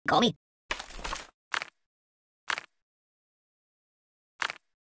Call me.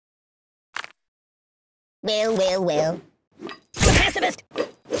 Well. I'm a pacifist! Oh,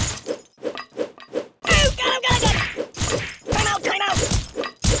 got him! Time out!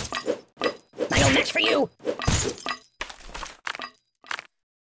 I no match for you!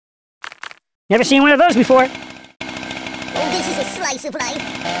 Never seen one of those before. Oh, this is a slice of life.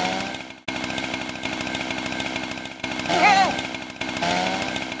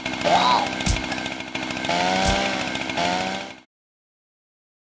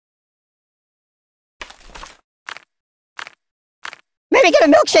 Maybe get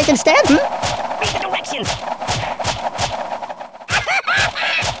a milkshake instead, Read the directions!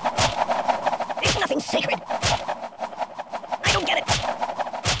 There's nothing sacred. I don't get it.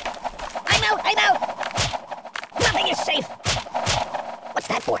 I'm out! Nothing is safe. What's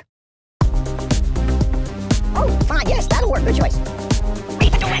that for? Oh, fine, yes, that'll work. Good choice.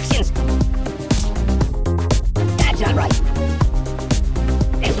 Read the directions! That's not right.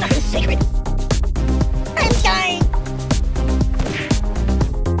 There's nothing sacred. I'm dying!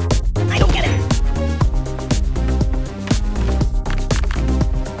 I don't get it.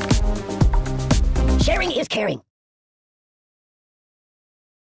 Sharing is caring.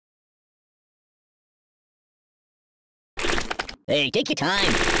 Hey, take your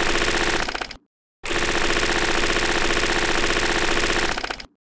time.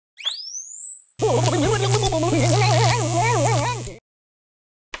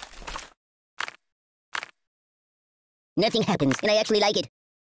 Nothing happens, and I actually like it.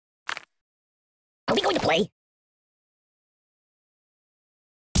 Are we going to play?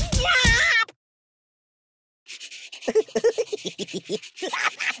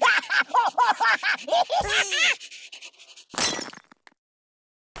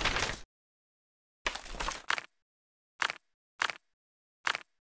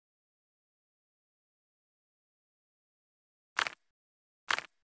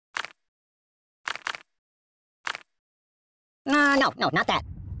 No, not that.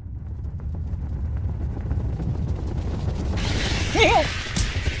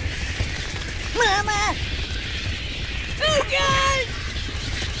 Mama! Oh, God!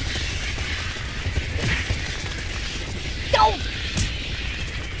 Don't!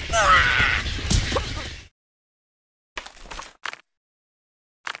 Ah!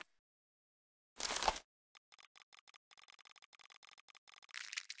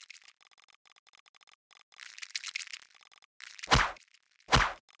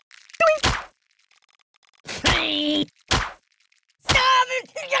 Stop it!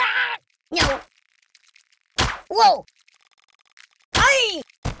 No! Whoa! Aye!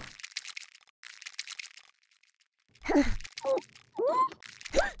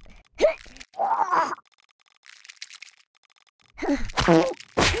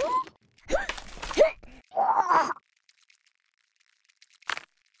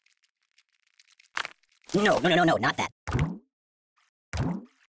 No, not that.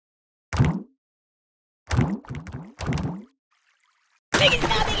 Make it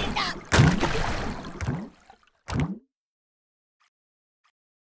stop!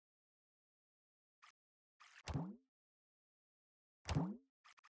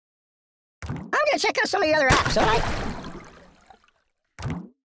 I'm gonna check out some of the other apps, alright?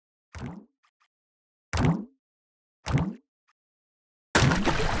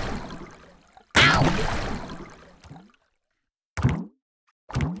 Ow!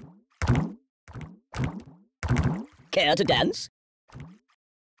 Care to dance?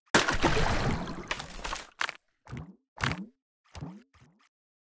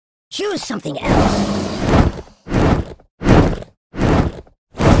 Choose something else.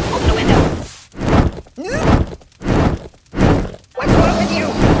 Open the window! What's wrong with you?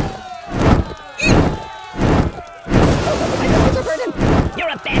 My nipples are burning. You're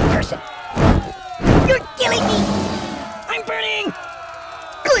a bad person. You're killing me. I'm burning.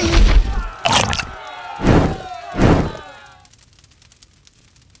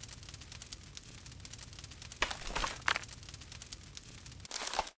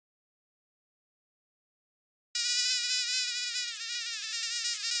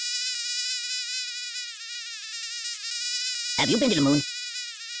 Have you been to the moon?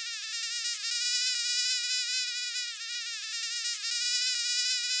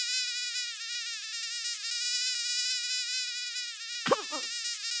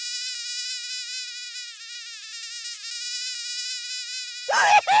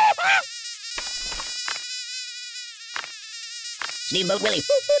 Steamboat Willie.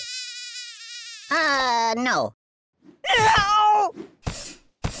 No. No!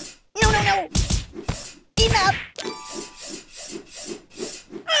 Enough!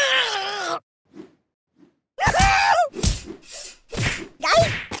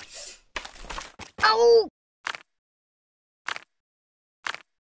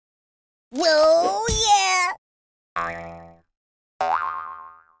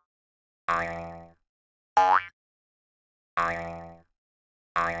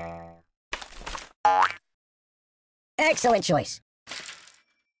 Excellent choice.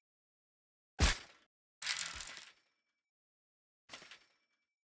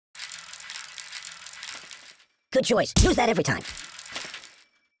 Good choice. Use that every time.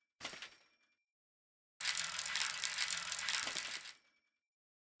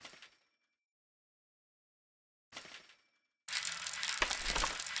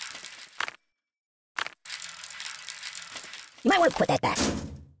 You might want to put that back.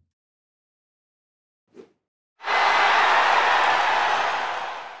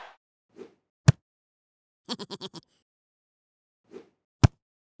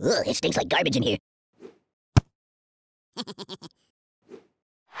 Ugh, it stinks like garbage in here.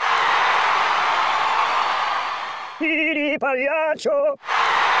 Pagliaccio!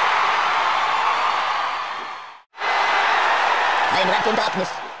 I am wrapped in darkness.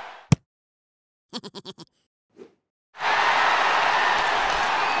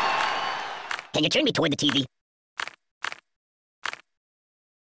 Can you turn me toward the TV?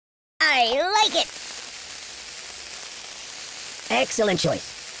 I like it! Excellent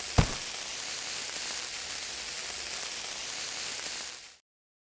choice.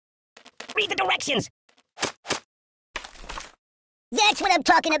 Read the directions! That's what I'm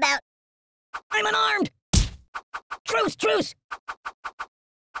talking about! I'm unarmed! Truce, truce!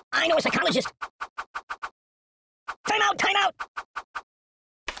 I know a psychologist! Time out, time out!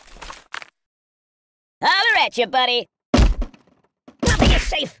 Holler at you, buddy! Nothing is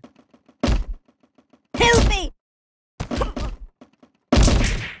safe! Help me!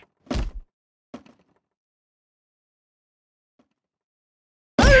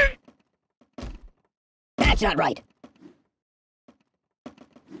 That's not right.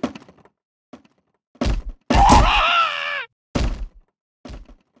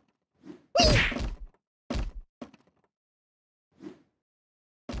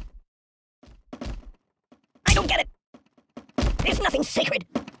 I don't get it. There's nothing sacred.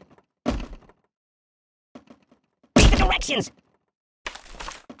 Read the directions.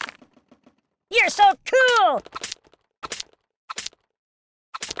 You're so cool.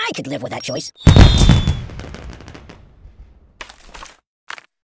 I could live with that choice.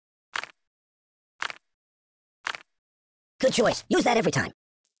 Good choice. Use that every time.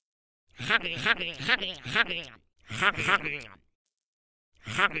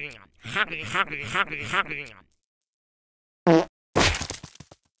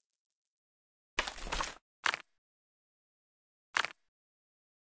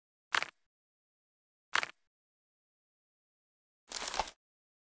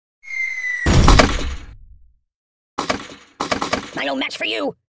 I no match for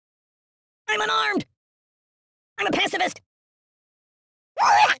you. I'm unarmed. I'm a pacifist.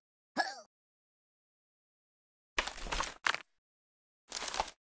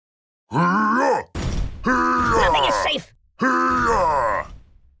 Nothing is safe. Oh.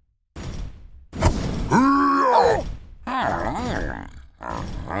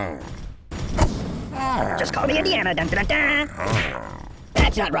 Just call me Indiana. Dun, dun, dun, dun.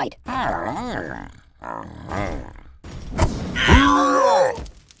 That's not right. Ow!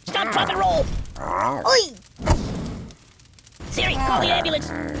 Stop, drop, and roll. Oi! Siri, call the ambulance.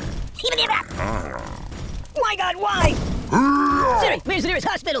 Even the My God, why? Siri, where's the nearest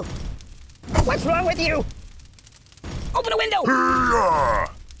hospital? What's wrong with you? Open a window! Oh,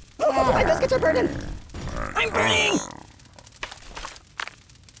 my biscuits are burning! I'm burning!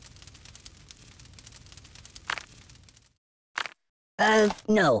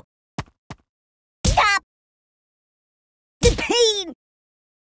 No. Stop! The pain!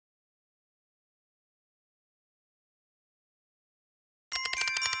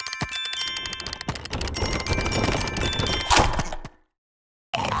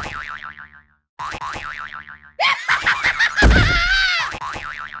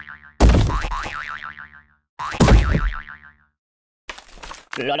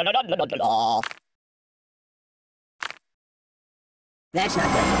 La, la, la, la, la, la, la. That's not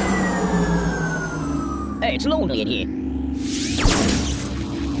good. Hey, it's lonely in here.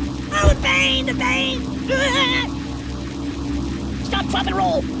 Oh, the pain! The pain! Stop, drop, and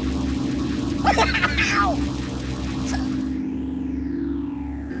roll! Ow!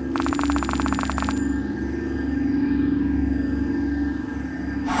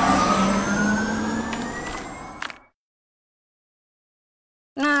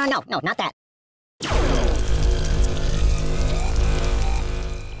 No, not that.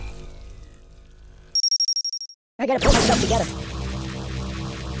 I gotta pull myself together.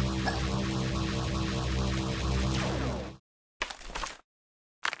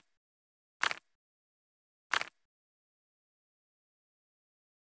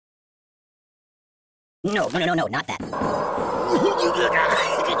 No, not that.